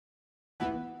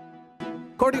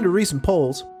According to recent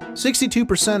polls,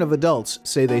 62% of adults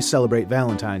say they celebrate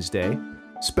Valentine's Day,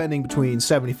 spending between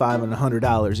 $75 and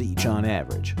 $100 each on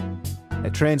average.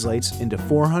 That translates into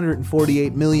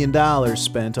 $448 million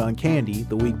spent on candy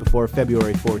the week before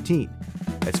February 14.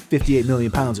 That's 58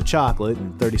 million pounds of chocolate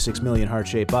and 36 million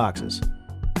heart-shaped boxes.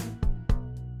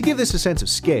 To give this a sense of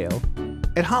scale,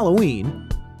 at Halloween,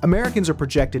 Americans are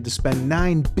projected to spend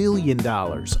 $9 billion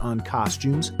on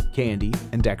costumes, candy,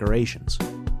 and decorations.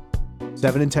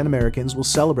 7 in 10 Americans will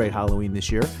celebrate Halloween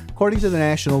this year, according to the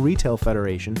National Retail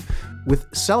Federation, with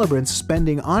celebrants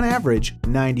spending on average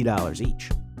 $90 each.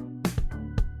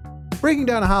 Breaking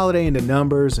down a holiday into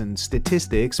numbers and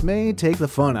statistics may take the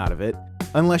fun out of it,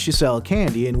 unless you sell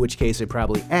candy, in which case it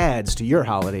probably adds to your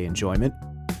holiday enjoyment.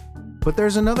 But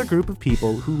there's another group of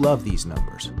people who love these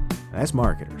numbers. That's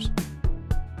marketers.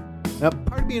 Now,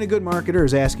 part of being a good marketer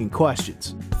is asking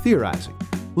questions, theorizing,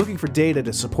 looking for data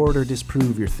to support or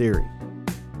disprove your theory,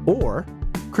 or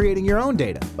creating your own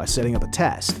data by setting up a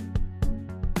test.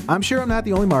 I'm sure I'm not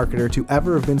the only marketer to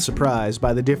ever have been surprised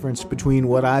by the difference between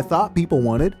what I thought people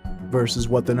wanted versus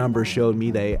what the numbers showed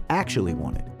me they actually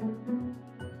wanted.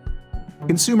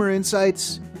 Consumer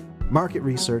insights, market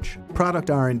research,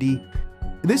 product R&D.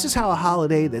 This is how a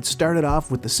holiday that started off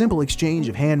with the simple exchange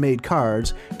of handmade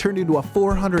cards turned into a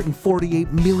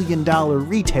 $448 million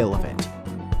retail event.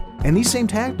 And these same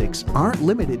tactics aren't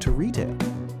limited to retail.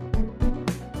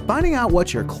 Finding out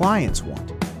what your clients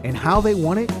want and how they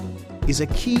want it is a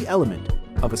key element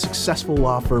of a successful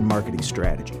law firm marketing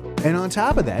strategy. And on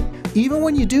top of that, even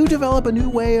when you do develop a new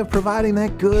way of providing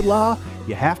that good law,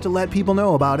 you have to let people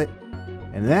know about it.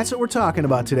 And that's what we're talking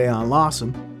about today on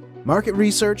Lawsome. Market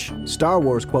research, Star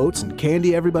Wars quotes, and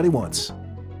candy everybody wants.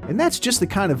 And that's just the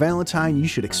kind of Valentine you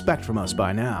should expect from us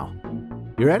by now.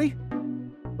 You ready?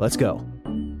 Let's go.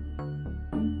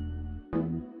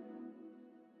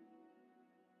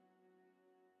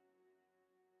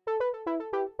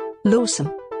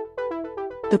 Lawsome,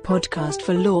 the podcast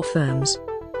for law firms.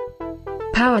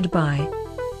 Powered by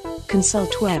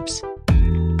ConsultWebs.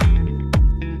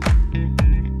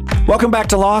 Welcome back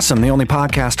to Lawsome, the only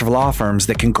podcast for law firms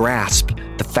that can grasp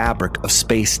the fabric of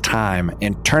space-time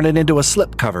and turn it into a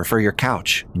slipcover for your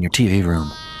couch in your TV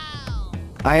room.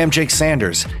 I am Jake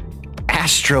Sanders,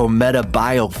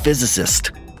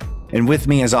 astro-meta-biophysicist, and with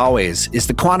me, as always, is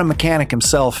the quantum mechanic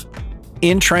himself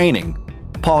in training,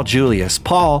 Paul Julius.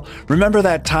 Paul, remember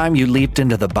that time you leaped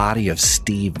into the body of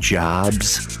Steve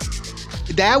Jobs?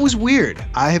 That was weird.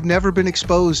 I have never been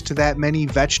exposed to that many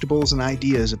vegetables and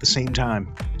ideas at the same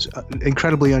time. It's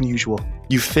incredibly unusual.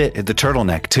 You fit the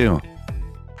turtleneck, too.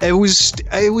 It was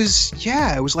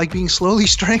like being slowly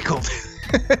strangled.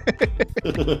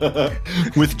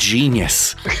 With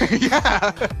genius.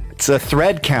 Yeah. It's a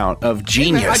thread count of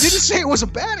genius. Hey man, I didn't say it was a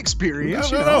bad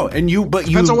experience. No.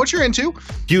 Depends on what you're into.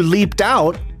 You leaped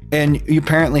out and you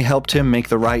apparently helped him make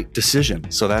the right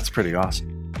decision. So that's pretty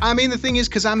awesome. I mean, the thing is,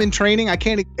 because I'm in training, I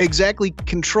can't exactly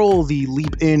control the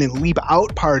leap in and leap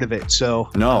out part of it. So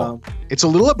no, it's a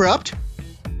little abrupt.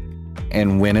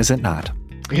 And when is it not?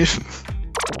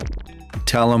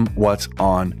 Tell them what's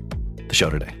on the show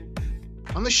today.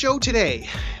 On the show today,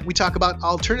 we talk about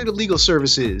alternative legal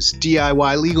services,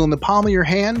 DIY legal in the palm of your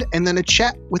hand, and then a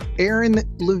chat with Aaron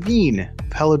Levine of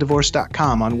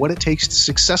HelloDivorce.com on what it takes to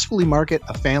successfully market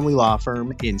a family law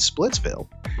firm in Splitsville.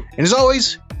 And as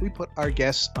always, we put our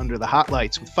guests under the hot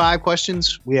lights with 5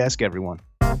 questions we ask everyone.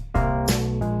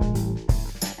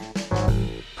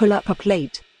 Pull up a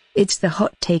plate. It's the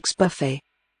Hot Takes Buffet.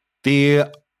 The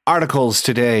articles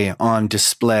today on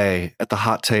display at the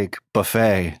Hot Take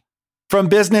Buffet. From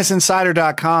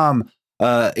BusinessInsider.com,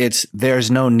 it's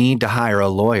There's No Need to Hire a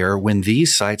Lawyer When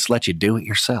These Sites Let You Do It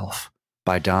Yourself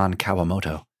by Don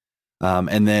Kawamoto.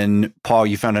 And then, Paul,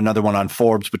 you found another one on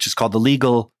Forbes, which is called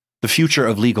The Future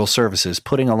of Legal Services,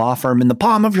 Putting a Law Firm in the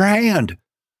Palm of Your Hand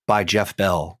by Jeff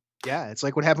Bell. Yeah, it's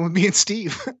like what happened with me and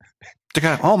Steve.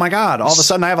 Oh, my God. All of a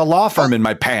sudden, I have a law firm in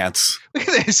my pants. Look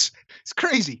at this. It's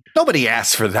crazy. Nobody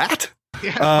asked for that.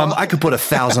 Yeah, I could put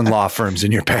 1,000 law firms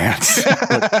in your pants.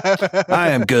 I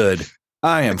am good.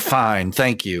 I am fine.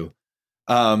 Thank you.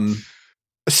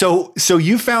 So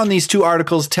you found these 2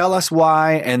 articles. Tell us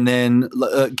why, and then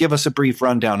give us a brief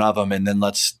rundown of them, and then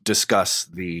let's discuss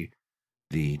the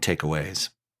takeaways.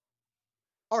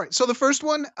 All right. So the first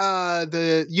one,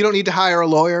 you don't need to hire a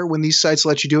lawyer when these sites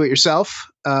let you do it yourself.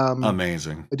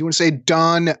 Amazing. I do want to say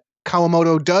Don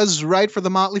Kawamoto does write for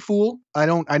the Motley Fool. I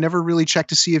never really checked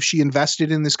to see if she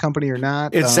invested in this company or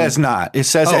not. It says not. It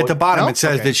says at the bottom, no? It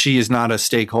says Okay. that she is not a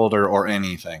stakeholder or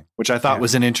anything, which I thought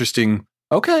was an interesting,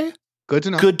 good to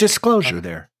know. Good disclosure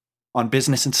there on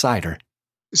Business Insider.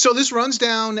 So this runs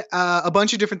down a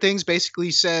bunch of different things.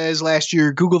 Basically says last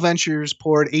year Google Ventures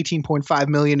poured $18.5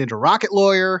 million into Rocket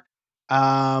Lawyer,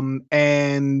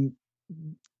 and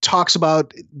talks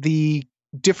about the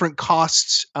different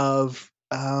costs of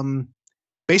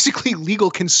basically legal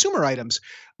consumer items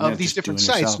of these different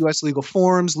sites: U.S. Legal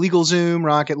Forms, LegalZoom,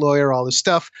 Rocket Lawyer, all this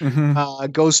stuff.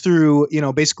 Goes through,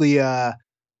 basically.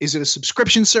 Is it a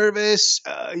subscription service?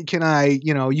 You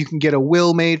can get a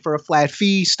will made for a flat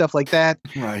fee, stuff like that.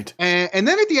 Right. And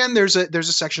then at the end, there's a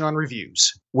section on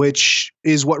reviews, which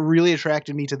is what really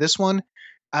attracted me to this one.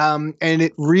 And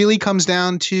it really comes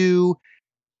down to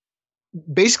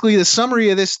basically the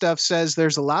summary of this stuff says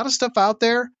there's a lot of stuff out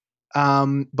there.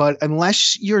 But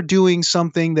unless you're doing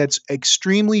something that's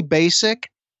extremely basic,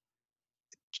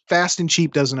 fast and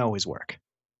cheap doesn't always work.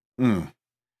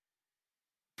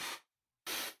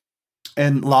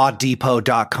 And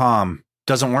lawdepot.com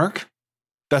doesn't work?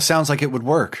 That sounds like it would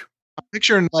work. I'm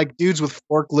picturing like dudes with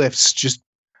forklifts just.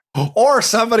 Or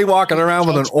somebody walking around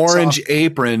with an orange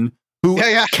apron who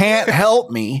can't help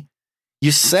me.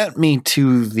 You sent me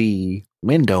to the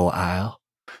window aisle.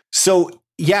 So,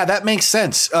 yeah, that makes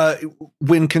sense.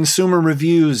 When Consumer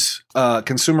Reviews,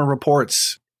 Consumer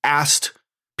Reports asked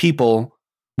people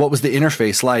what was the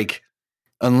interface like,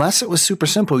 unless it was super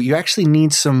simple, you actually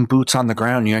need some boots on the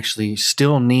ground. You actually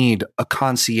still need a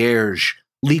concierge,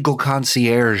 legal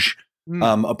concierge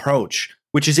approach,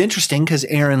 which is interesting because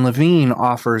Erin Levine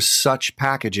offers such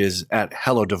packages at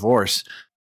Hello Divorce,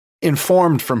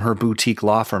 informed from her boutique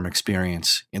law firm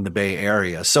experience in the Bay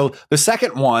Area. So the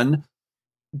second one,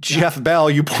 Jeff Bell,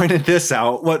 you pointed this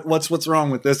out. What's wrong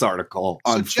with this article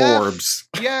on Forbes?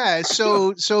 Yeah,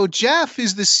 so Jeff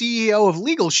is the CEO of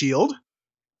Legal Shield.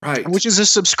 Right. Which is a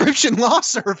subscription law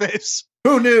service.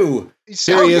 Who knew?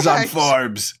 Here he is on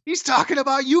Forbes. He's talking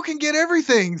about you can get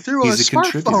everything through a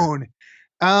smartphone.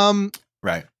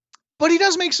 Right. But he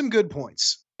does make some good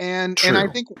points. And I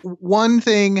think one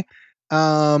thing,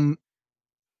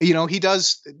 he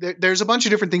does, there's a bunch of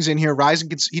different things in here.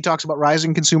 He talks about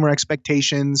rising consumer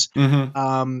expectations,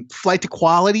 flight to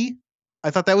quality. I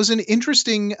thought that was an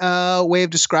interesting way of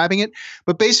describing it.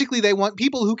 But basically, they want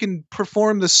people who can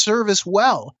perform the service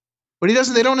well. But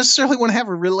they don't necessarily want to have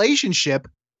a relationship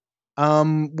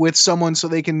with someone so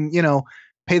they can,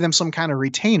 pay them some kind of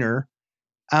retainer.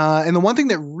 And the one thing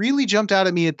that really jumped out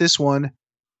at me at this one,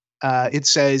 it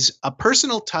says, a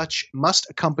personal touch must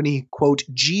accompany, quote,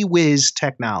 gee whiz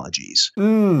technologies.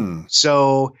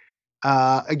 So,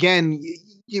 again,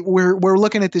 we're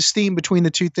looking at this theme between the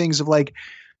two things of like,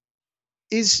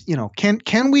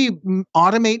 can we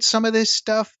automate some of this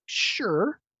stuff?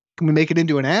 Sure. Can we make it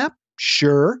into an app?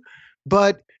 Sure.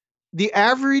 But the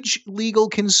average legal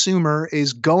consumer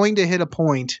is going to hit a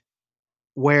point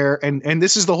where, and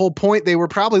this is the whole point, they were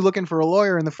probably looking for a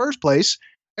lawyer in the first place.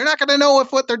 They're not going to know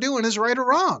if what they're doing is right or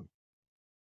wrong.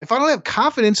 If I don't have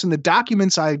confidence in the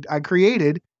documents I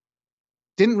created,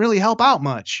 didn't really help out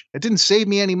much. It didn't save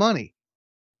me any money.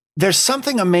 There's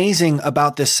something amazing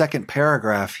about this second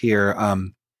paragraph here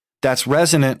that's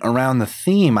resonant around the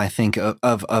theme, I think,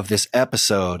 of this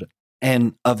episode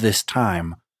and of this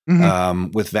time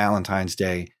with Valentine's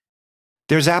Day.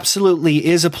 There's absolutely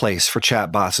is a place for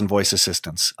chatbots and voice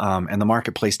assistants, and the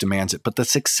marketplace demands it. But the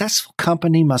successful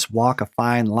company must walk a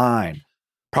fine line.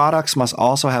 Products must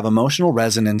also have emotional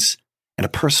resonance and a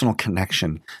personal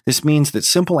connection. This means that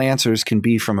simple answers can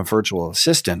be from a virtual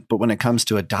assistant, but when it comes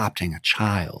to adopting a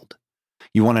child,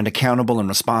 you want an accountable and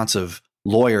responsive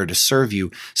lawyer to serve you.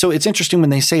 So it's interesting when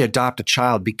they say adopt a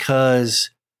child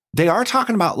because they are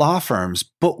talking about law firms,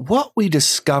 but what we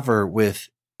discover with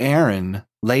Erin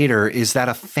later is that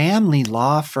a family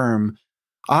law firm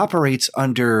operates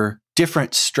under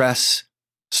different stressors,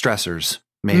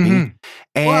 maybe.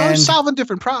 And solving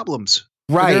different problems.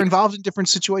 Right. They're involved in different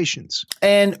situations.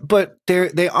 But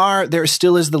there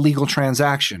still is the legal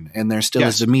transaction and there still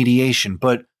is the mediation.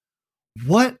 But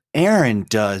what Erin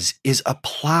does is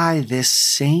apply this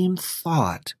same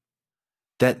thought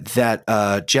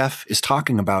that Jeff is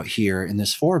talking about here in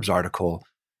this Forbes article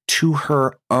to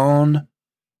her own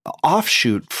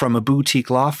offshoot from a boutique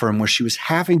law firm where she was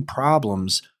having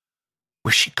problems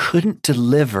where she couldn't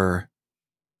deliver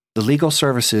the legal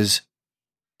services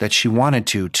that she wanted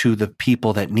to the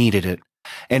people that needed it.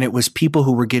 And it was people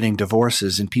who were getting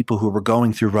divorces and people who were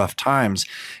going through rough times.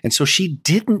 And so she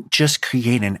didn't just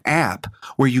create an app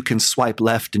where you can swipe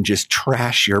left and just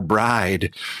trash your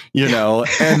bride,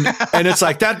 and it's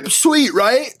like, that's sweet,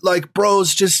 right? Like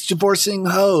bros just divorcing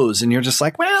hoes. And you're just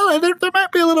like, well, there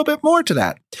might be a little bit more to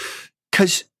that.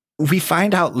 Because we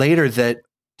find out later that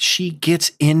she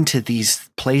gets into these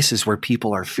places where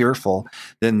people are fearful,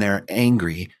 then they're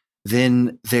angry.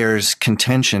 then there's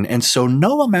contention. And so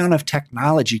no amount of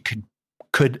technology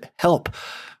could help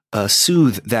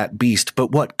soothe that beast.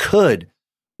 But what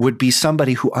would be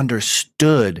somebody who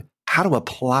understood how to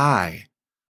apply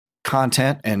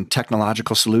content and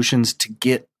technological solutions to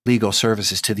get legal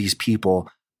services to these people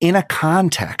in a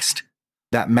context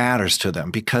that matters to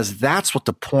them, because that's what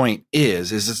the point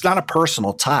is it's not a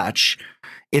personal touch.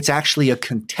 It's actually a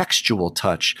contextual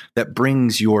touch that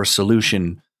brings your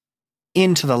solution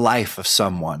into the life of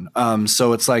someone.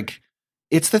 So it's like,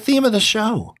 it's the theme of the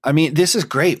show. I mean, this is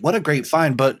great. What a great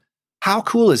find. But how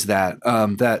cool is that?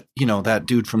 That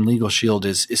dude from Legal Shield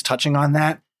is touching on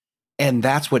that. And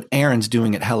that's what Erin's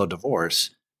doing at Hello Divorce.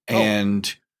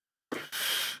 And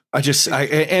but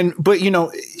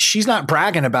she's not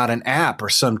bragging about an app or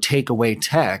some takeaway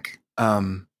tech.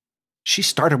 She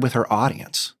started with her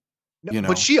audience.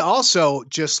 But she also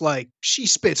she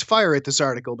spits fire at this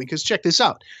article, because check this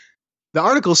out. The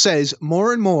article says,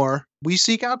 more and more, we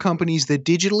seek out companies that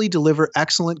digitally deliver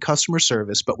excellent customer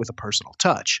service, but with a personal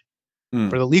touch.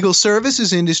 For the legal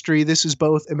services industry, this is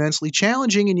both immensely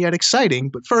challenging and yet exciting.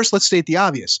 But first, let's state the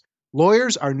obvious.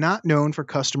 Lawyers are not known for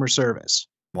customer service.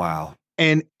 Wow.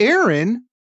 And Erin,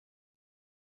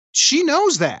 she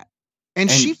knows that.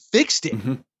 And she fixed it.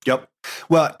 Mm-hmm. Yep.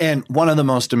 Well, and one of the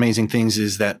most amazing things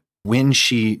is that when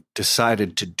she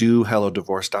decided to do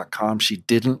HelloDivorce.com, she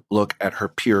didn't look at her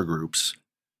peer groups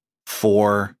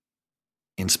for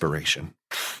inspiration.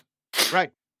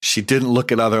 Right. She didn't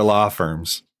look at other law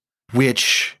firms,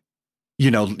 which,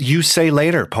 you say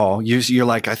later, Paul, you're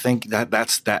like, I think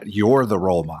that's you're the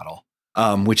role model,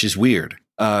 which is weird.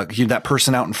 That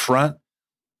person out in front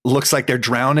looks like they're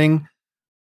drowning.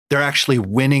 They're actually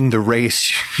winning the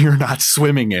race you're not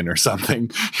swimming in or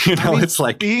something. It's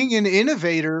like being an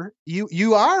innovator,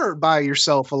 you are by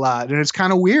yourself a lot, and it's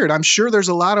kind of weird. I'm sure there's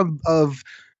a lot of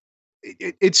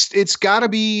it's gotta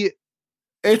be,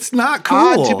 it's not cool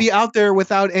odd to be out there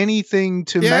without anything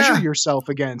to measure yourself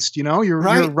against. You're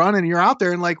running, you're out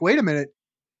there and like, wait a minute,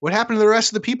 what happened to the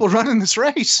rest of the people running this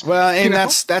race? Well, and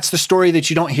that's the story that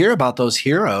you don't hear about those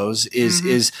heroes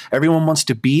is everyone wants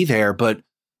to be there, but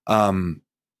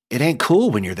it ain't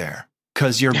cool when you're there,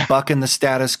 because you're bucking the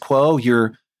status quo.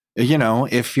 You're,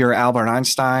 if you're Albert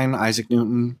Einstein, Isaac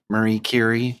Newton, Marie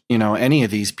Curie, any of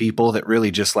these people that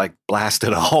really just like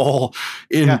blasted a hole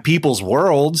in people's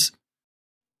worlds,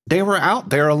 they were out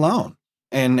there alone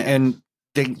and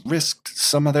they risked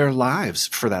some of their lives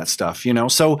for that stuff,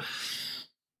 So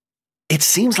it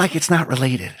seems like it's not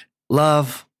related.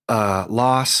 Love,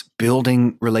 loss,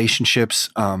 building relationships,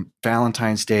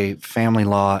 Valentine's Day, family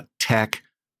law, tech,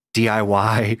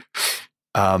 DIY,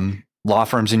 law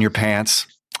firms in your pants.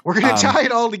 We're going to tie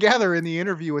it all together in the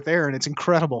interview with Erin. It's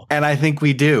incredible. And I think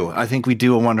we do. I think we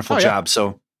do a wonderful job.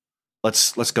 So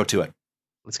let's go to it.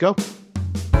 Let's go.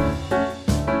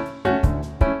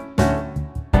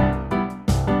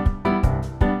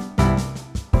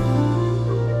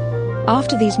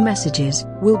 After these messages,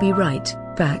 we'll be right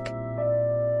back.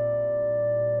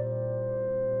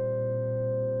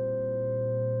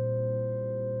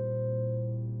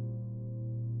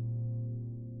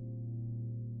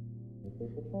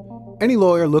 Any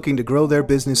lawyer looking to grow their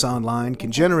business online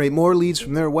can generate more leads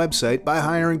from their website by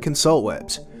hiring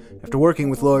ConsultWebs. After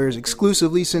working with lawyers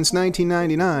exclusively since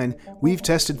 1999, we've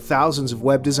tested thousands of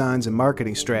web designs and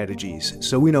marketing strategies,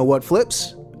 so we know what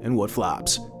flips and what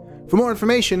flops. For more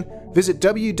information, visit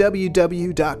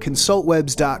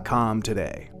www.consultwebs.com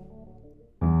today.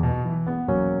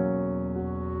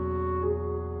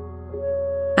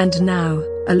 And now,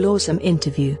 a Lawsome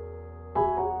interview.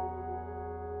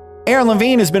 Erin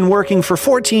Levine has been working for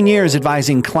 14 years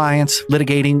advising clients,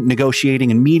 litigating, negotiating,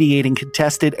 and mediating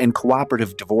contested and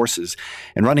cooperative divorces,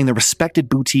 and running the respected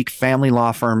boutique family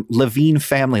law firm Levine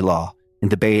Family Law in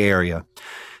the Bay Area.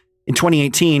 In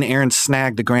 2018, Erin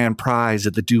snagged the grand prize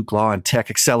at the Duke Law and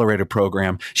Tech Accelerator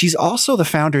Program. She's also the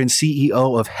founder and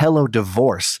CEO of Hello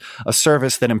Divorce, a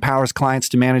service that empowers clients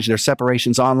to manage their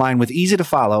separations online with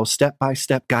easy-to-follow,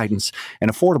 step-by-step guidance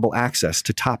and affordable access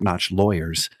to top-notch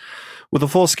lawyers. With a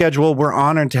full schedule, we're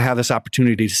honored to have this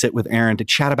opportunity to sit with Erin to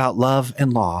chat about love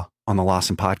and law on the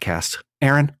Lawson Podcast.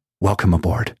 Erin, welcome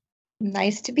aboard.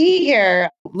 Nice to be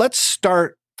here. Let's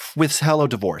start with Hello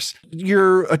Divorce.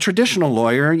 You're a traditional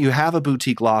lawyer. You have a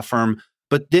boutique law firm,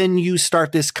 but then you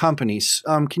start this company.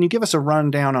 Can you give us a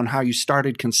rundown on how you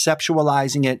started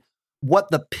conceptualizing it,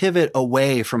 what the pivot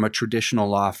away from a traditional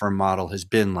law firm model has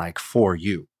been like for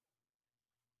you?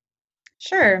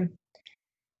 Sure.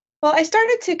 Well, I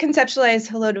started to conceptualize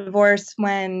Hello Divorce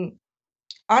when,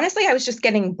 honestly, I was just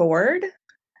getting bored.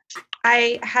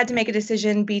 I had to make a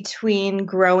decision between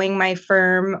growing my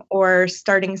firm or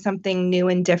starting something new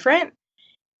and different.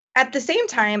 At the same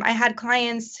time, I had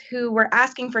clients who were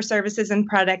asking for services and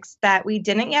products that we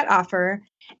didn't yet offer,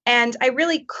 and I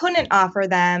really couldn't offer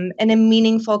them in a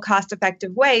meaningful,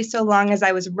 cost-effective way so long as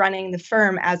I was running the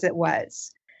firm as it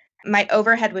was. My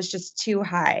overhead was just too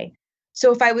high.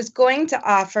 So if I was going to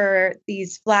offer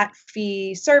these flat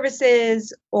fee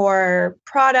services or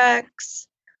products,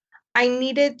 I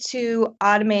needed to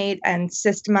automate and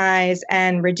systemize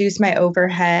and reduce my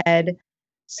overhead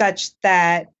such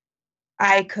that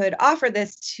I could offer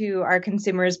this to our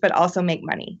consumers, but also make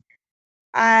money.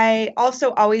 I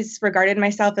also always regarded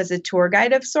myself as a tour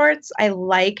guide of sorts. I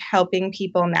like helping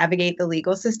people navigate the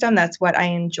legal system. That's what I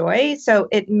enjoy. So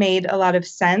it made a lot of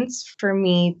sense for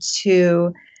me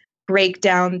to break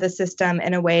down the system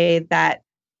in a way that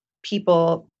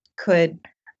people could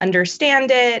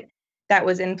understand it, that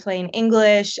was in plain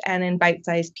English and in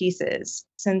bite-sized pieces,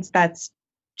 since that's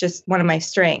just one of my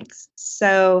strengths.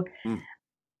 So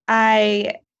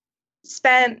I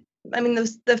spent,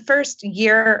 the first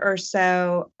year or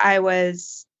so, I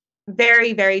was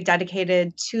very, very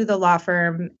dedicated to the law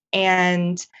firm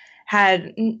and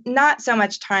had not so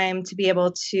much time to be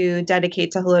able to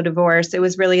dedicate to Hello Divorce. It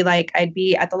was really like I'd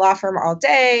be at the law firm all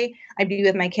day, I'd be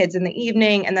with my kids in the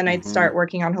evening, and then I'd start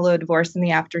working on Hello Divorce in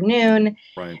the afternoon.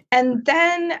 Right. And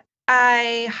then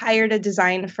I hired a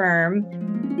design firm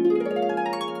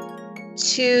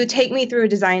to take me through a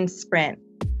design sprint.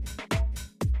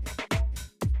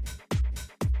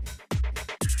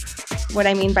 What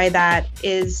I mean by that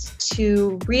is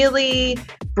to really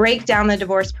break down the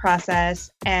divorce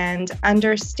process and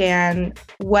understand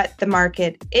what the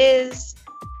market is,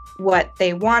 what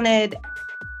they wanted,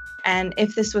 and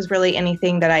if this was really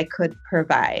anything that I could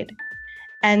provide.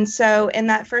 And so in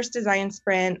that first design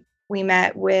sprint, we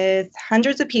met with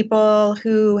hundreds of people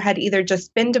who had either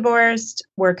just been divorced,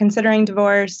 were considering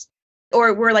divorce,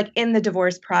 or were like in the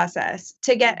divorce process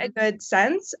to get a good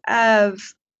sense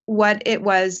of what it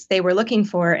was they were looking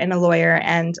for in a lawyer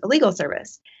and a legal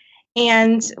service.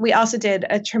 And we also did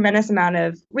a tremendous amount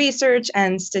of research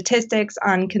and statistics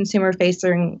on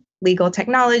consumer-facing legal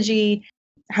technology,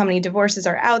 how many divorces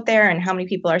are out there and how many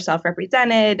people are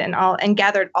self-represented and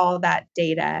gathered all that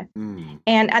data.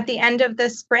 And at the end of the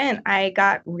sprint, I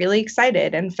got really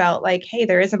excited and felt like, hey,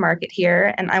 there is a market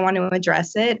here and I want to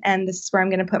address it. And this is where I'm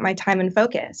going to put my time and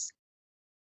focus.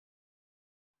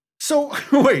 So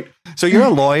wait, so you're a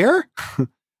lawyer?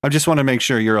 I just want to make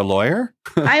sure you're a lawyer.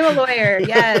 I'm a lawyer,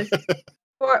 yes,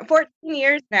 for 14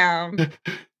 years now.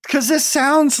 Because this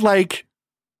sounds like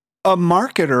a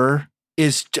marketer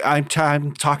is, I'm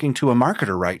talking to a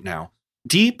marketer right now.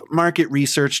 Deep market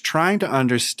research, trying to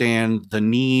understand the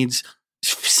needs,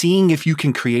 seeing if you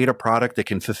can create a product that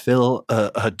can fulfill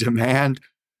a demand.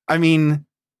 I mean,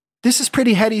 this is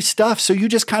pretty heady stuff. So you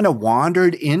just kind of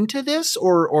wandered into this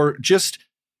or just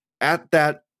at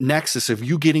that nexus of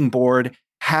you getting bored,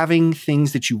 having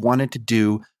things that you wanted to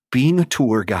do, being a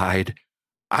tour guide.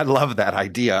 I love that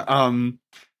idea.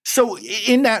 So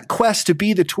in that quest to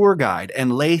be the tour guide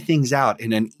and lay things out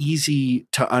in an easy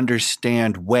to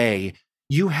understand way,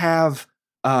 you have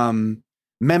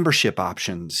membership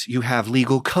options. You have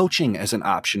legal coaching as an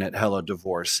option at Hello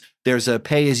Divorce. There's a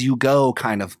pay as you go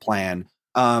kind of plan.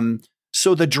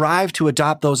 So the drive to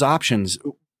adopt those options,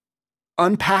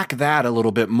 unpack that a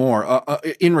little bit more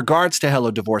in regards to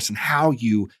Hello Divorce and how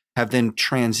you have then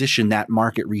transitioned that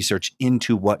market research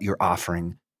into what you're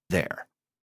offering there.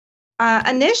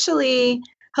 Initially,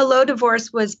 Hello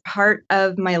Divorce was part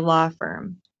of my law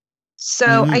firm.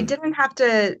 So I didn't have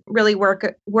to really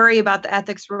worry about the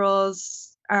ethics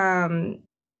rules in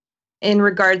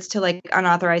regards to like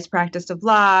unauthorized practice of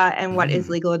law and what is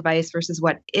legal advice versus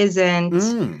what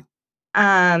isn't.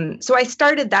 So I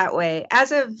started that way.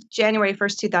 As of January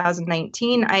 1st,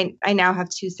 2019, I now have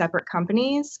two separate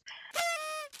companies.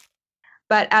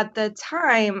 But at the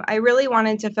time, I really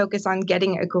wanted to focus on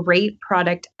getting a great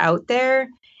product out there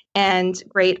and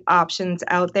great options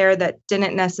out there that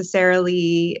didn't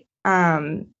necessarily,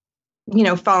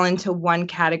 fall into one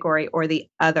category or the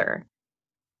other.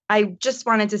 I just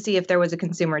wanted to see if there was a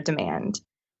consumer demand.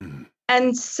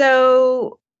 And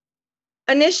so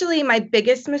initially, my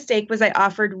biggest mistake was I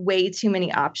offered way too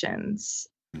many options.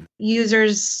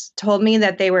 Users told me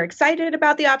that they were excited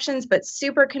about the options, but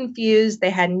super confused. They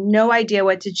had no idea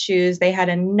what to choose. They had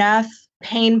enough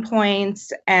pain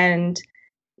points and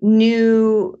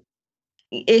new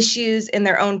issues in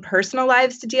their own personal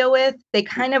lives to deal with. They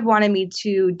kind of wanted me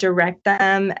to direct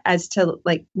them as to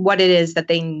like what it is that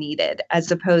they needed,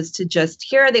 as opposed to just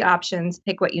here are the options,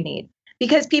 pick what you need,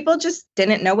 because people just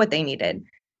didn't know what they needed.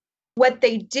 What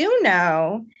they do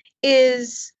know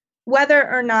is whether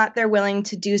or not they're willing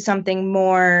to do something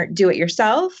more do it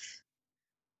yourself,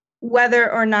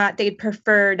 whether or not they'd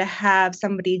prefer to have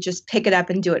somebody just pick it up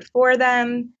and do it for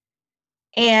them,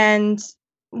 and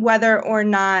whether or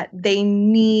not they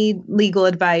need legal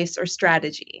advice or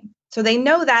strategy. So they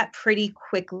know that pretty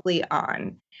quickly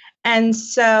on. And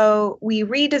so we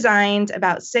redesigned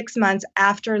about 6 months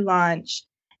after launch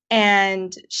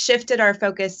and shifted our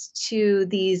focus to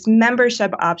these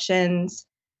membership options,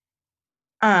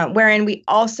 wherein we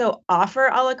also offer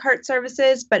a la carte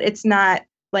services, but it's not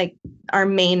like our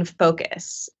main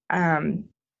focus.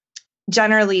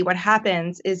 Generally, what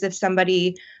happens is if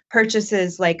somebody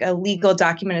purchases like a legal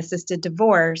document assisted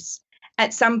divorce,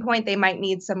 at some point they might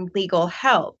need some legal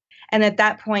help. And at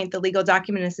that point, the legal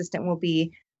document assistant will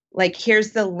be like,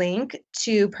 here's the link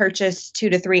to purchase 2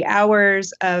 to 3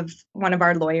 hours of one of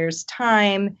our lawyers'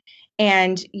 time.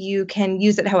 And you can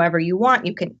use it however you want.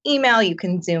 You can email, you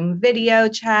can Zoom video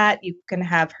chat, you can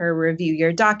have her review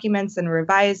your documents and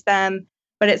revise them.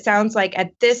 But it sounds like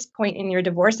at this point in your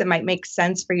divorce, it might make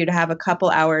sense for you to have a couple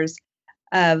hours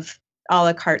of a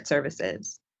la carte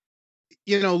services.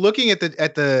 Looking at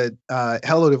the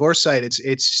Hello Divorce site,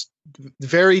 it's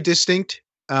very distinct.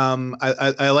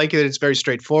 I like it. It's very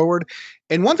straightforward.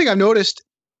 And one thing I've noticed,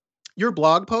 your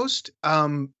blog post,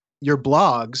 your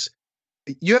blogs,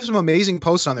 you have some amazing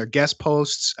posts on there, guest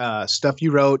posts, stuff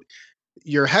you wrote.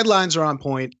 Your headlines are on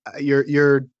point.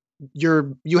 You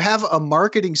have a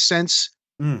marketing sense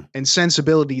and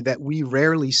sensibility that we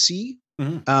rarely see.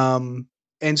 And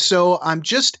so I'm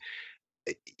just,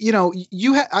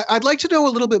 I'd like to know a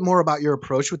little bit more about your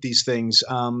approach with these things,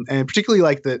 and particularly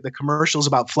like the commercials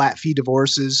about flat fee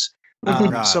divorces.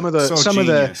 Some of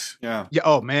the yeah.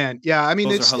 Oh man, yeah. I mean,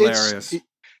 those are hilarious.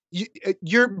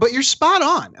 You're spot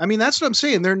on. I mean, that's what I'm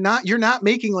saying. You're not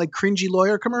making like cringy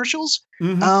lawyer commercials.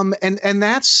 And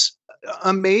that's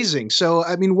amazing. So,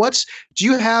 I mean, do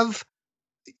you have,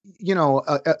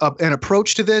 an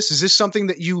approach to this? Is this something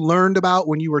that you learned about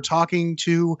when you were talking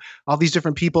to all these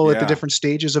different people at the different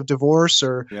stages of divorce,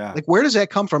 or like, where does that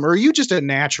come from? Or are you just a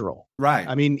natural? Right.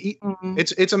 I mean,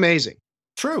 it's amazing.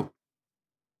 True.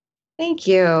 Thank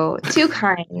you. Too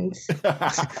kind.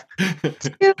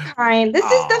 Too kind. This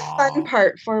is the fun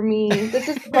part for me. This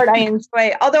is the part I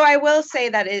enjoy. Although I will say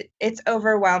that it's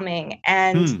overwhelming.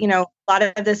 And, a lot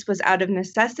of this was out of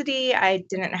necessity. I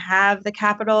didn't have the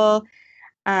capital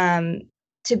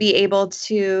to be able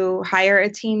to hire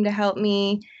a team to help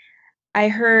me. I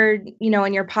heard,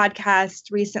 in your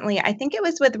podcast recently, I think it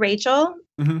was with Rachel,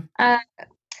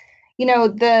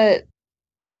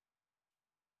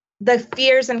 the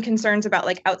fears and concerns about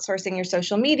like outsourcing your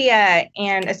social media,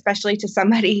 and especially to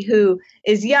somebody who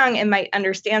is young and might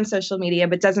understand social media,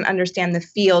 but doesn't understand the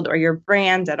field or your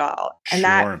brand at all. And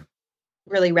that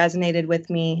really resonated with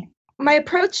me. My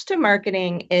approach to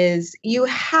marketing is you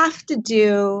have to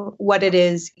do what it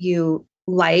is you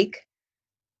like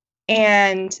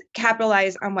and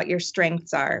capitalize on what your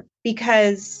strengths are,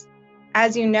 because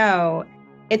as you know,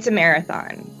 it's a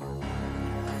marathon.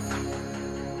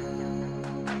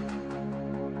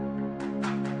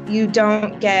 You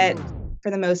don't get,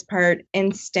 for the most part,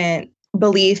 instant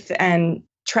belief and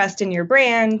trust in your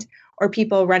brand or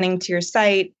people running to your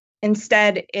site.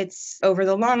 Instead, it's over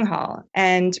the long haul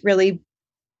and really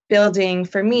building,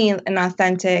 for me, an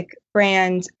authentic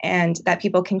brand and that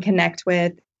people can connect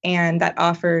with and that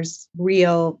offers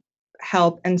real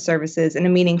help and services in a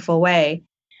meaningful way.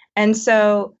 And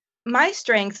so my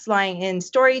strengths lie in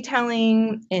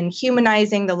storytelling, in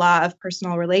humanizing the law of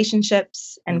personal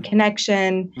relationships and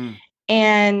connection,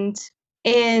 and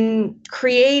in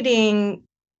creating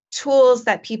tools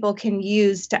that people can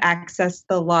use to access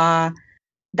the law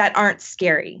that aren't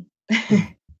scary,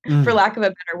 for lack of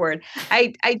a better word.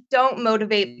 I don't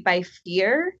motivate by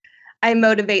fear. I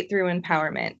motivate through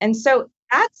empowerment. And so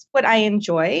that's what I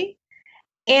enjoy.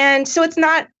 And so it's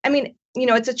not,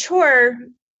 it's a chore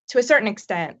to a certain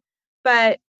extent,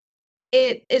 but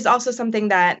it is also something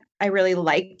that I really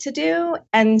like to do.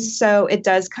 And so it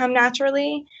does come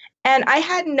naturally. And I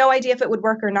had no idea if it would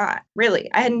work or not, really.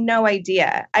 I had no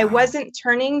idea. I wasn't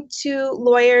turning to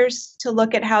lawyers to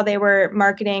look at how they were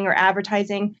marketing or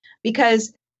advertising,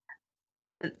 because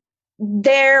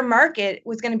their market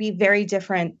was going to be very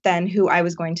different than who I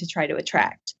was going to try to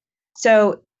attract.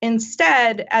 So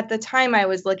instead, at the time, I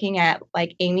was looking at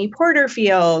like Amy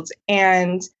Porterfield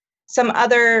and some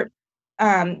other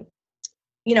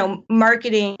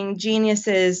marketing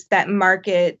geniuses that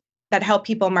help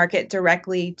people market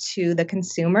directly to the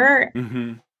consumer.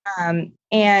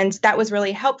 And that was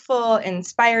really helpful,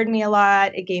 inspired me a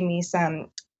lot. It gave me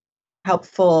some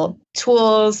helpful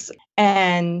tools.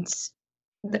 And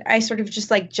I sort of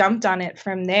just like jumped on it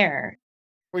from there.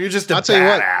 Well, you're just a I'll tell you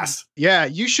what. badass. Yeah,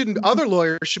 you shouldn't. Other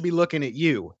lawyers should be looking at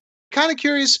you. Kind of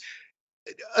curious.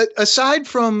 Aside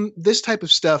from this type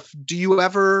of stuff, do you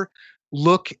ever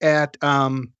look at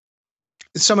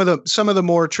some of the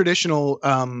more traditional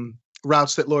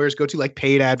routes that lawyers go to, like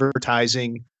paid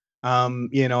advertising?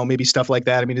 Maybe stuff like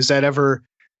that. I mean,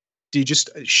 do you just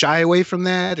shy away from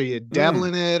that? Are you dabble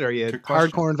in it? Are you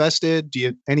hardcore invested? Do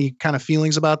you any kind of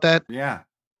feelings about that? Yeah.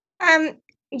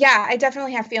 Yeah, I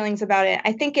definitely have feelings about it.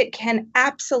 I think it can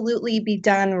absolutely be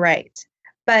done right,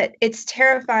 but it's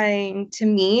terrifying to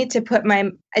me to put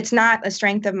it's not a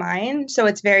strength of mine. So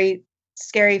it's very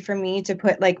scary for me to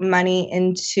put like money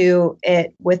into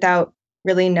it without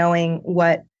really knowing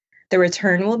what the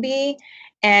return will be.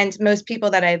 And most people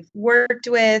that I've worked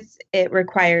with, it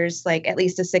requires like at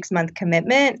least a 6-month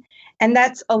commitment. And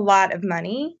that's a lot of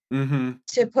money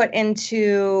to put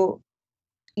into,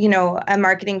 a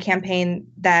marketing campaign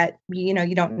that,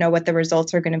 you don't know what the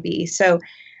results are going to be. So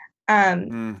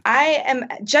I am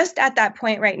just at that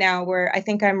point right now where I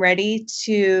think I'm ready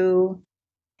to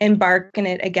embark in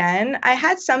it again. I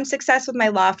had some success with my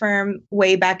law firm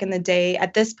way back in the day.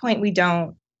 At this point, we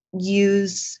don't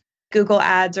use Google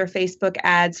ads or Facebook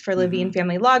ads for Levine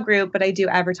Family Law Group, but I do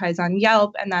advertise on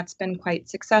Yelp, and that's been quite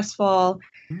successful.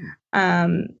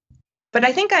 But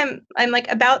I think I'm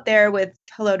like about there with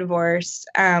Hello Divorce,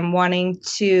 wanting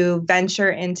to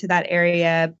venture into that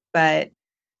area, but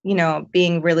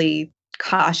being really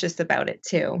cautious about it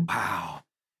too. Wow.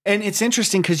 And it's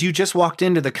interesting because you just walked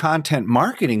into the content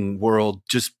marketing world,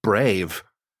 just brave,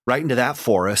 right into that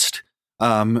forest,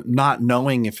 not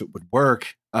knowing if it would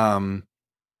work. But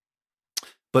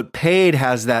paid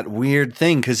has that weird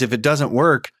thing because if it doesn't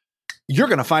work, you're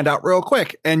going to find out real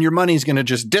quick and your money's going to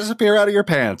just disappear out of your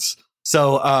pants.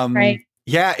 So, right.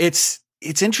 Yeah, it's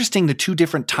interesting, the two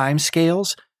different time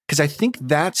scales, because I think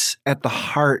that's at the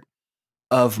heart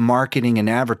of marketing and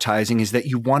advertising is that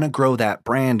you want to grow that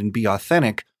brand and be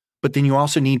authentic, but then you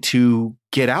also need to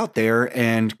get out there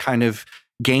and kind of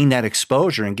gain that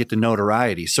exposure and get the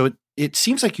notoriety. So it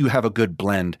seems like you have a good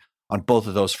blend on both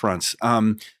of those fronts.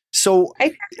 So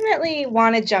I definitely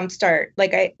want to jumpstart.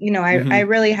 Like I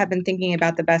really have been thinking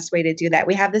about the best way to do that.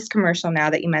 We have this commercial now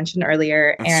that you mentioned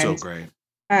earlier. That's so great.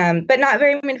 But not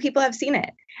very many people have seen it.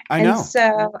 I know.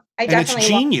 So I definitely it's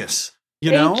genius.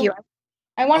 Thank you.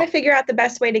 I want to figure out the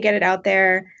best way to get it out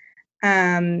there.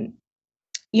 Like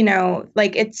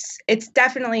it's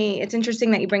definitely, it's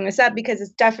interesting that you bring this up because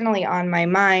it's definitely on my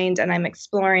mind and I'm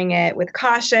exploring it with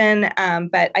caution.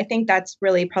 But I think that's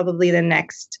really probably the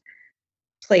next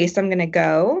place I'm going to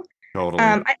go. Totally.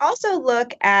 I also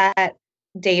look at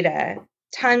data,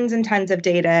 tons and tons of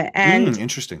data. And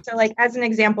interesting. So like, as an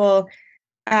example,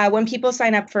 when people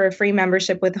sign up for a free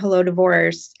membership with Hello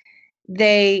Divorce,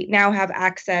 they now have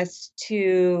access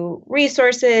to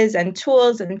resources and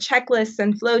tools and checklists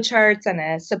and flowcharts and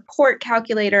a support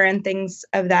calculator and things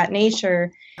of that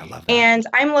nature. I love that. And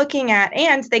I'm looking at,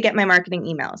 and they get my marketing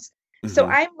emails. So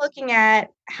I'm looking at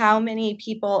how many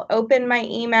people open my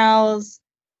emails,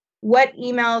 what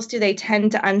emails do they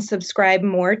tend to unsubscribe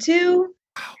more to?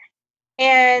 Wow.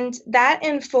 And that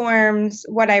informs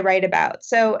what I write about.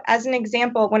 So as an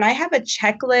example, when I have a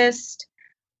checklist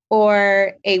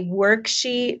or a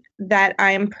worksheet that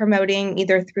I'm promoting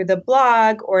either through the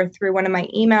blog or through one of my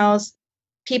emails,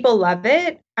 people love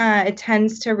it. It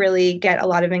tends to really get a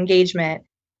lot of engagement.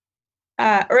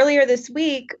 Earlier this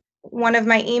week, one of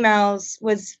my emails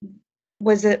was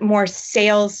a more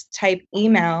sales type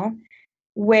email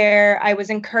where I was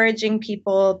encouraging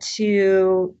people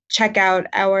to check out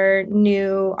our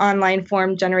new online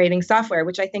form generating software,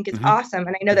 which I think is awesome.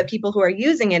 And I know that people who are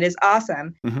using it is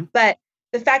awesome. But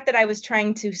the fact that I was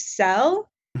trying to sell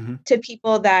to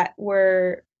people that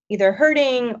were either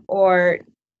hurting or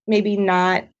maybe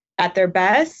not at their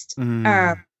best,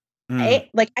 actually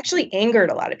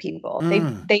angered a lot of people.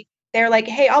 They're like,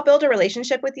 hey, I'll build a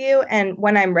relationship with you. And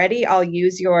when I'm ready, I'll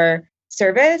use your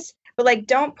service. But like,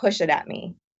 don't push it at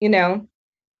me,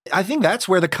 I think that's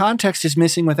where the context is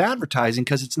missing with advertising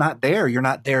because it's not there. You're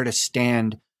not there to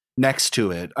stand next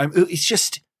to it. It's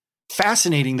just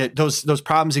fascinating that those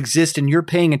problems exist and you're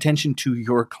paying attention to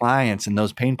your clients and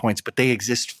those pain points, but they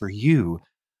exist for you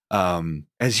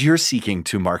as you're seeking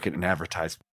to market and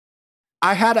advertise.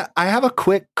 I have a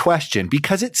quick question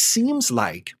because it seems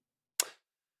like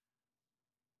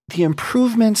the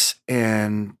improvements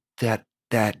and that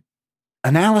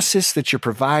analysis that you're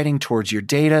providing towards your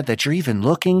data, that you're even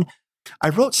looking. I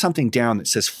wrote something down that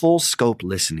says full scope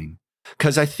listening,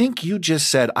 because I think you just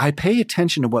said, I pay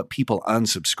attention to what people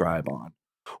unsubscribe on.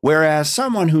 Whereas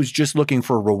someone who's just looking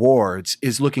for rewards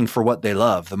is looking for what they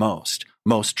love the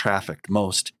most trafficked,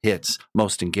 most hits,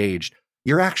 most engaged.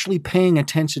 You're actually paying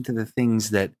attention to the things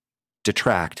that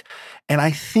detract. And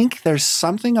I think there's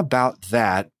something about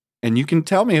that, and you can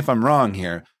tell me if I'm wrong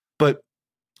here, but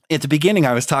at the beginning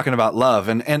I was talking about love,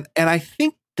 and I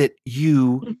think that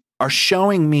you are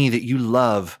showing me that you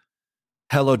love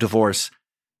Hello Divorce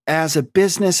as a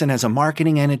business and as a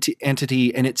marketing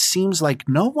entity, and it seems like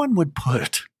no one would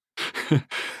put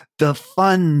the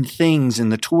fun things in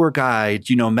the tour guide,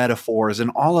 metaphors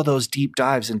and all of those deep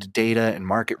dives into data and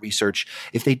market research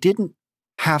if they didn't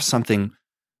have something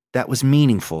that was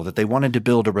meaningful, that they wanted to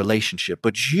build a relationship.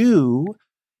 But you,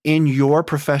 in your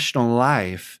professional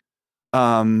life,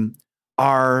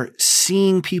 are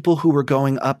seeing people who are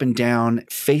going up and down,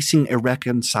 facing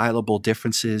irreconcilable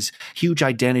differences, huge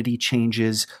identity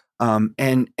changes.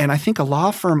 And I think a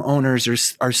law firm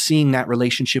owners are seeing that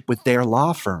relationship with their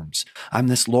law firms. I'm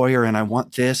this lawyer and I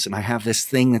want this and I have this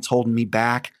thing that's holding me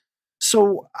back.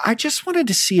 So I just wanted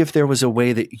to see if there was a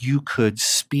way that you could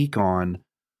speak on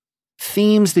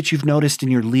themes that you've noticed in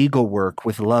your legal work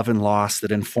with love and loss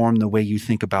that inform the way you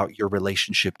think about your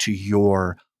relationship to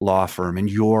your law firm and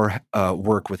your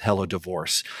work with Hello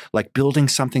Divorce, like building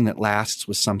something that lasts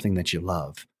with something that you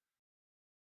love.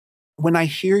 When I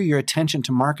hear your attention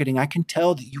to marketing, I can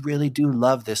tell that you really do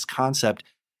love this concept.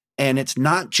 And it's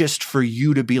not just for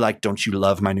you to be like, don't you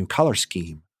love my new color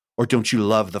scheme? Or don't you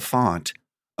love the font?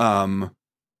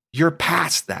 You're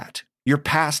past that. You're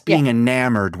past being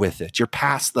enamored with it. You're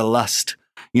past the lust.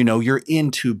 You're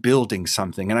into building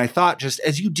something. And I thought, just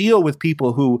as you deal with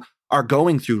people who are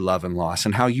going through love and loss,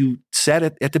 and how you said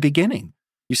it at the beginning,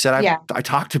 you said, I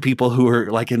talk to people who are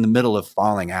like in the middle of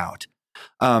falling out.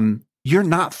 You're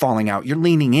not falling out. You're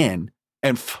leaning in,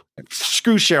 and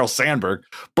screw Sheryl Sandberg,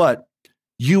 but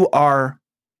you are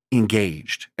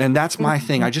engaged. And that's my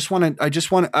thing.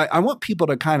 I want people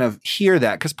to kind of hear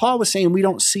that, because Paul was saying we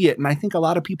don't see it. And I think a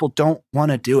lot of people don't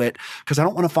want to do it because I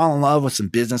don't want to fall in love with some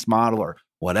business model or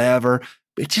whatever.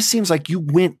 It just seems like you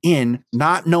went in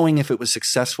not knowing if it was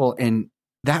successful. And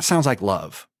that sounds like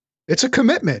love. It's a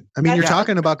commitment. I mean, you're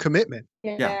talking about commitment.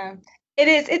 Yeah. It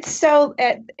is. It's so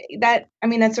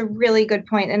that's a really good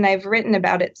point. And I've written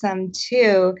about it some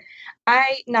too.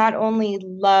 I not only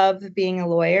love being a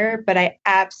lawyer, but I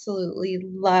absolutely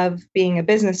love being a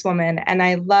businesswoman. And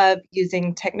I love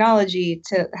using technology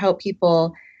to help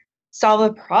people solve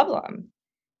a problem.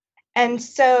 And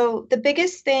so the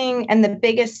biggest thing and the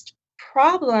biggest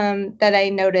problem that I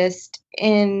noticed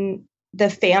in the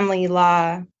family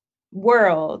law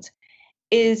world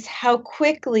is how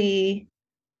quickly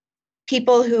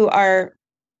people who are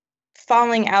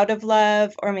falling out of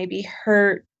love or maybe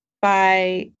hurt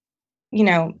by,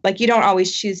 like, you don't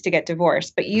always choose to get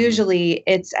divorced, but usually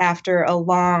it's after a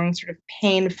long sort of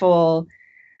painful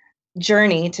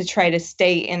journey to try to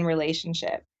stay in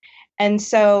relationship. And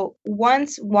so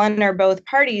once one or both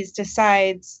parties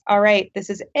decides, all right, this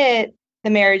is it, the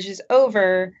marriage is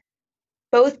over,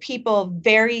 both people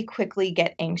very quickly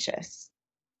get anxious.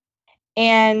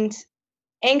 And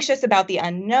anxious about the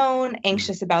unknown,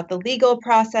 anxious about the legal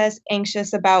process,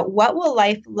 anxious about what will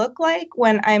life look like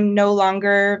when I'm no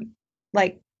longer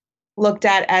looked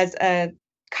at as a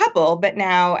couple, but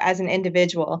now as an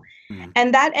individual.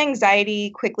 And that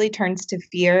anxiety quickly turns to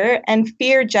fear, and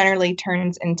fear generally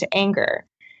turns into anger.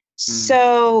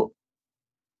 So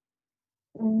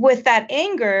with that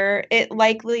anger, it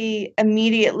likely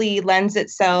immediately lends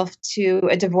itself to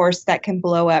a divorce that can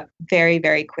blow up very,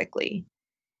 very quickly.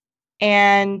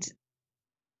 And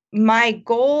my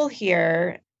goal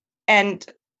here, and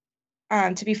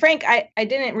to be frank, I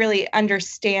didn't really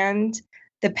understand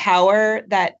the power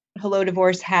that Hello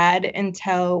Divorce had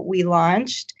until we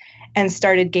launched and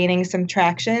started gaining some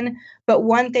traction. But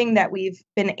one thing that we've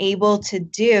been able to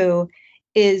do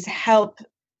is help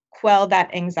quell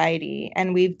that anxiety.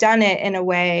 And we've done it in a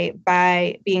way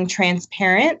by being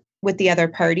transparent with the other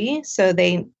party, so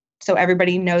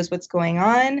everybody knows what's going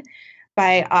on,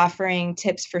 by offering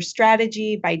tips for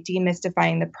strategy, by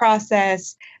demystifying the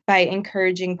process, by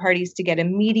encouraging parties to get a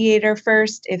mediator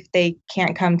first if they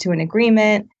can't come to an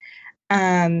agreement,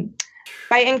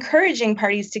 by encouraging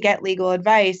parties to get legal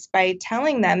advice, by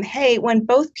telling them, hey, when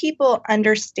both people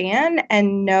understand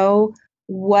and know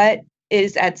what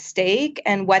is at stake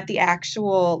and what the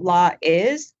actual law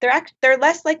is, they're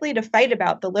less likely to fight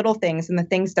about the little things and the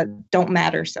things that don't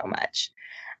matter so much.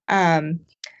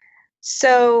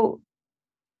 So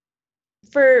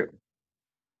for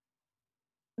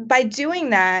by doing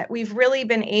that, we've really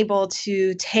been able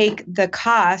to take the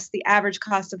cost, the average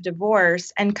cost of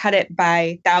divorce, and cut it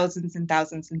by thousands and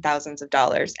thousands and thousands of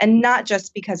dollars. And not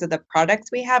just because of the products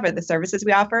we have or the services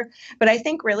we offer, but I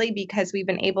think really because we've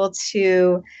been able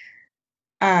to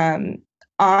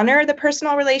honor the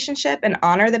personal relationship and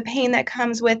honor the pain that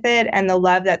comes with it and the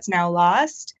love that's now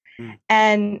lost,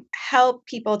 and help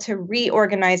people to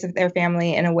reorganize their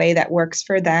family in a way that works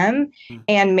for them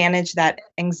and manage that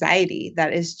anxiety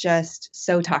that is just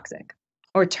so toxic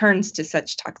or turns to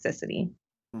such toxicity.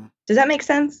 Does that make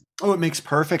sense? Oh, it makes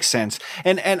perfect sense.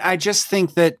 And I just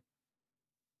think that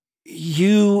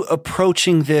you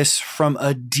approaching this from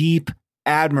a deep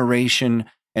admiration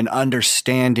and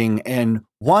understanding and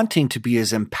wanting to be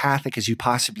as empathic as you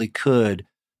possibly could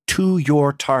to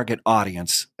your target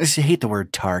audience. I hate the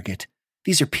word target.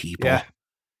 These are people,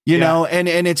 you know, and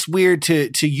it's weird to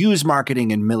use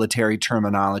marketing and military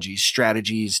terminology,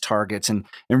 strategies, targets. And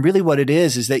really what it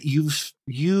is that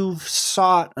you've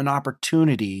sought an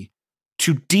opportunity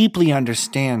to deeply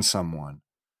understand someone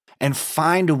and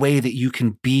find a way that you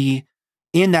can be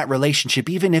in that relationship,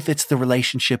 even if it's the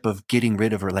relationship of getting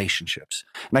rid of relationships.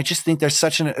 And I just think there's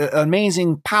such an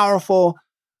amazing, powerful,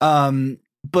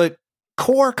 but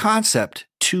core concept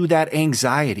to that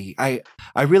anxiety. I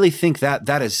really think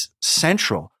that is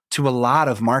central to a lot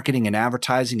of marketing and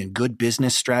advertising and good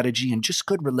business strategy and just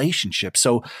good relationships.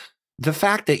 So the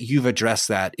fact that you've addressed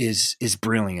that is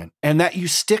brilliant, and that you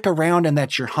stick around and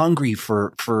that you're hungry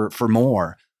for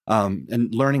more,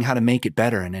 and learning how to make it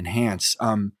better and enhance.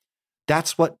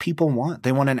 That's what people want.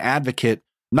 They want an advocate,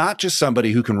 not just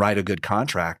somebody who can write a good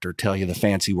contract or tell you the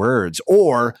fancy words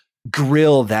or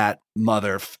grill that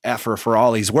mother effer for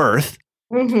all he's worth,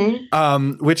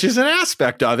 which is an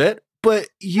aspect of it. But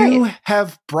you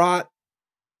have brought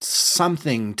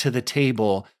something to the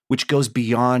table which goes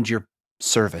beyond your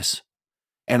service.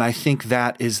 And I think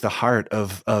that is the heart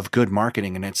of good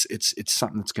marketing. And it's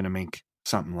something that's going to make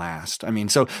something last. I mean,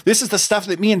 so this is the stuff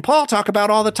that me and Paul talk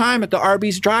about all the time at the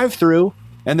Arby's drive-thru.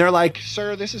 And they're like,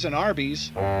 "Sir, this is an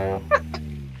Arby's."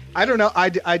 I don't know. I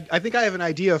think I have an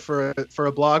idea for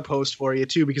a blog post for you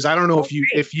too, because I don't know if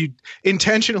you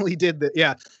intentionally did that.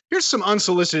 Yeah, here's some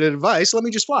unsolicited advice. Let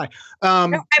me just fly.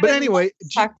 But anyway,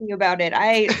 talk to you about it.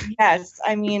 I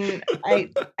need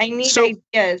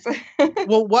ideas.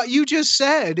 Well, what you just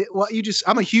said,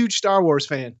 I'm a huge Star Wars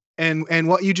fan, and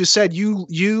what you just said, you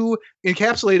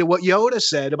encapsulated what Yoda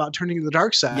said about turning to the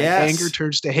dark side. Yes. Anger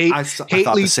turns to hate. Hate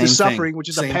leads to suffering, which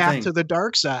is a path to the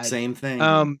dark side. Same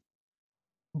thing.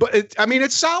 But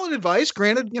it's solid advice.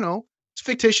 Granted, it's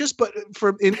fictitious, but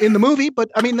in the movie.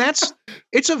 But I mean,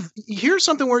 here's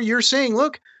something where you're saying,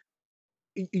 look,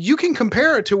 you can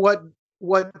compare it to what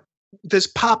this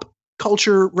pop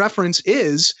culture reference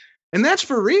is, and that's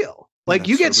for real. Like,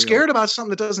 you get scared about something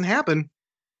that doesn't happen.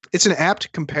 It's an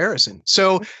apt comparison.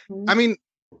 So, I mean,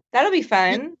 that'll be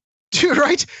fun,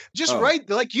 right? Right.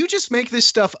 Like, you just make this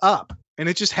stuff up, and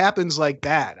it just happens like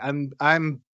that.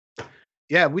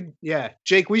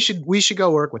 Jake, we should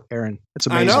go work with Erin. It's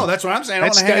amazing. I know, that's what I'm saying. I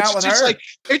want to hang out with her. Like,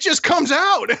 it just comes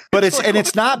out. But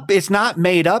it's not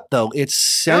made up though. It's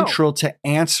central to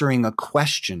answering a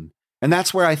question. And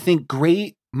that's where I think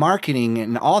great marketing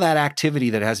and all that activity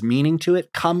that has meaning to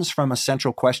it comes from a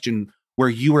central question, where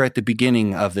you were at the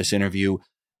beginning of this interview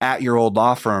at your old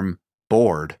law firm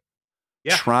board,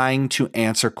 trying to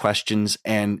answer questions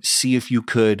and see if you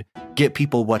could get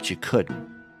people what you couldn't.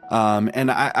 And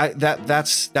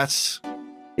that's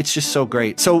it's just so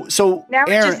great. So now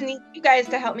Erin, I just need you guys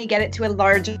to help me get it to a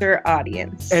larger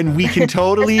audience. And we can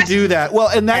totally do that. Well,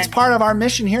 and that's part of our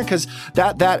mission here, because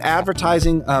that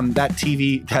advertising, that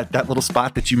TV, that little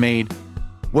spot that you made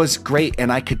was great.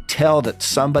 And I could tell that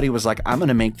somebody was like, I'm going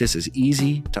to make this as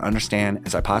easy to understand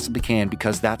as I possibly can,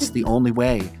 because that's the only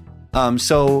way.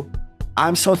 So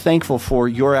I'm so thankful for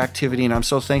your activity, and I'm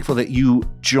so thankful that you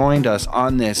joined us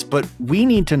on this. But we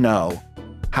need to know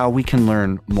how we can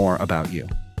learn more about you.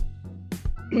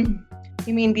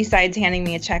 You mean besides handing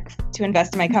me a check to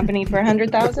invest in my company for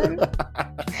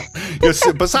 $100,000? Yes,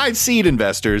 besides seed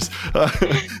investors,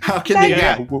 how can they?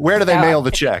 Where do they mail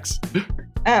the checks?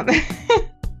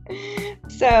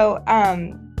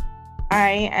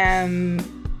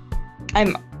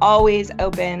 I'm always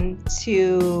open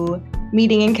to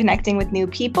meeting and connecting with new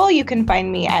people. You can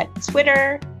find me at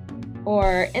Twitter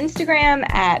or Instagram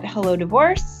at Hello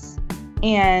Divorce.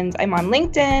 And I'm on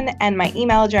LinkedIn, and my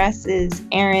email address is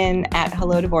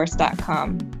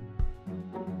erin@hellodivorce.com.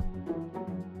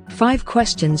 5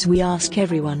 questions we ask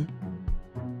everyone.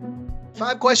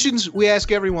 5 questions we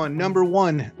ask everyone. Number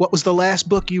 1, what was the last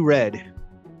book you read?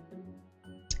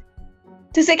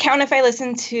 Does it count if I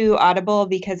listen to Audible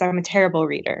because I'm a terrible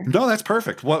reader? No, that's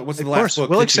perfect. What's the last book?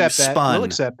 We'll accept that. We'll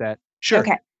accept that. Sure.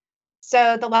 Okay.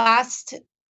 So the last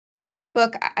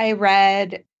book I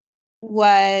read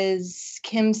was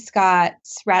Kim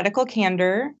Scott's Radical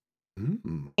Candor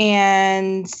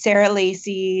and Sarah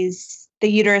Lacey's The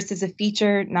Uterus is a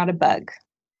Feature, Not a Bug.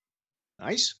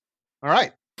 Nice. All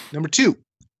right. Number 2.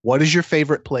 What is your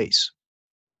favorite place?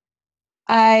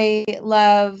 I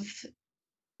love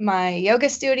my yoga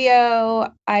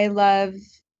studio. I love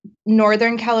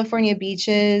Northern California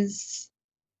beaches.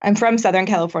 I'm from Southern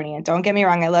California. Don't get me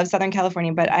wrong. I love Southern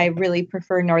California, but I really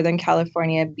prefer Northern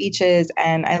California beaches,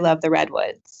 and I love the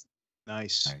redwoods.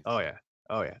 Nice. Oh, yeah.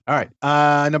 All right.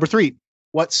 Number 3.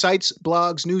 What sites,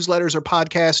 blogs, newsletters, or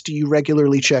podcasts do you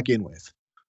regularly check in with?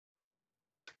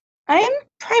 I am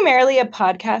primarily a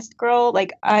podcast girl.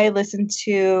 Like, I listen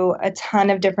to a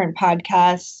ton of different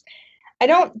podcasts. I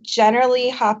don't generally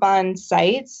hop on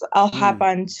sites. I'll hop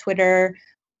on Twitter,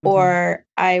 or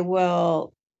I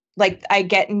will... Like, I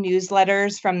get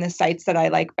newsletters from the sites that I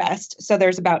like best. So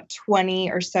there's about 20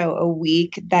 or so a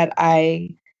week that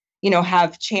I,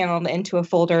 have channeled into a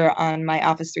folder on my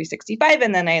Office 365,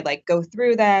 and then I go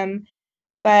through them.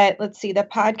 But let's see, the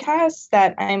podcasts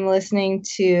that I'm listening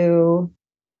to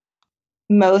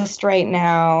most right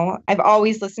now, I've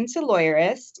always listened to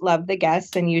Lawyerist, love the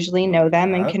guests and usually know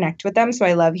them and connect with them. So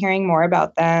I love hearing more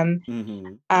about them.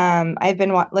 I've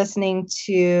been listening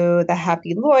to The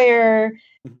Happy Lawyer,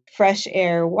 Fresh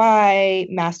Air Y,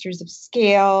 Masters of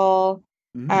Scale,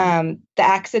 The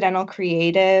Accidental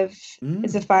Creative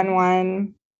is a fun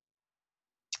one.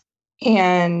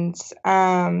 And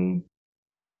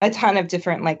a ton of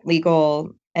different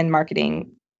legal and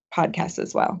marketing podcasts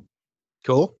as well.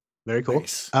 Cool. Very cool.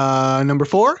 Nice. Number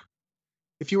 4,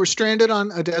 if you were stranded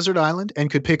on a desert island and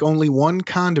could pick only one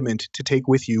condiment to take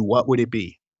with you, what would it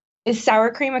be? Is sour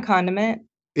cream a condiment?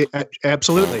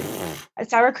 Absolutely.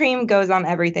 Sour cream goes on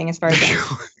everything as far as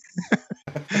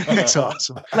That's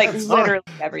awesome. Literally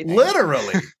everything.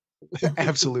 Literally.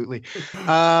 Absolutely.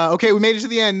 Okay, we made it to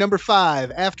the end. Number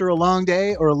 5, after a long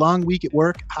day or a long week at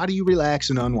work, how do you relax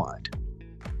and unwind?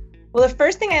 Well, the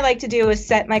first thing I like to do is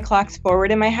set my clocks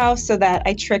forward in my house so that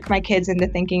I trick my kids into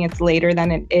thinking it's later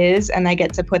than it is, and I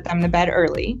get to put them to bed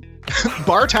early.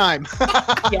 Bar time.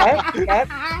 Yep.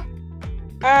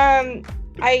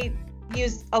 I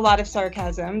use a lot of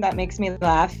sarcasm that makes me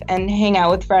laugh, and hang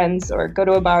out with friends or go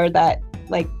to a bar that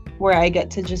where I get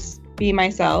to just be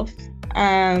myself.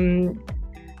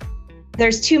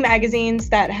 There's 2 magazines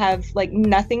that have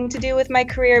nothing to do with my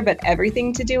career, but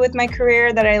everything to do with my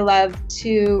career that I love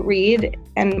to read.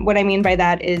 And what I mean by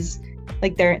that is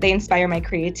they inspire my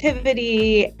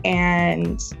creativity,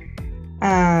 and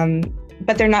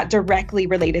but they're not directly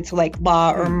related to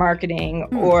law or marketing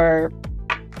or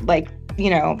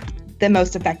the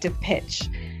most effective pitch.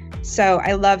 So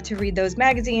I love to read those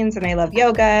magazines, and I love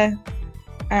yoga.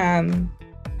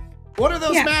 What are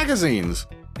those magazines?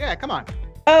 Yeah, come on.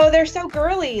 Oh, they're so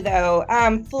girly, though.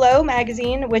 Flow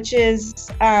magazine, which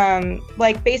is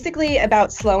basically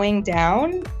about slowing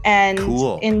down and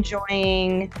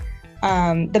enjoying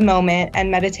the moment and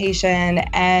meditation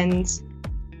and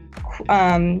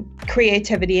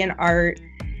creativity and art.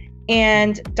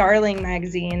 And Darling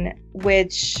magazine,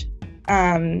 which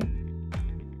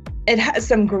it has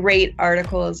some great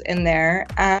articles in there.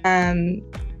 And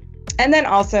then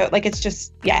also, it's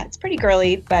just, it's pretty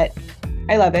girly, but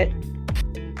I love it.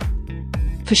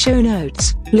 For show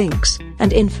notes, links,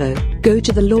 and info, go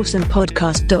to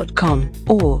thelawsomepodcast.com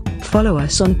or follow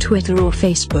us on Twitter or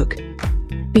Facebook.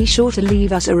 Be sure to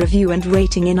leave us a review and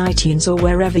rating in iTunes or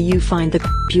wherever you find the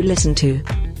you listen to.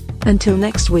 Until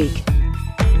next week,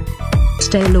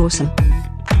 stay lawsome.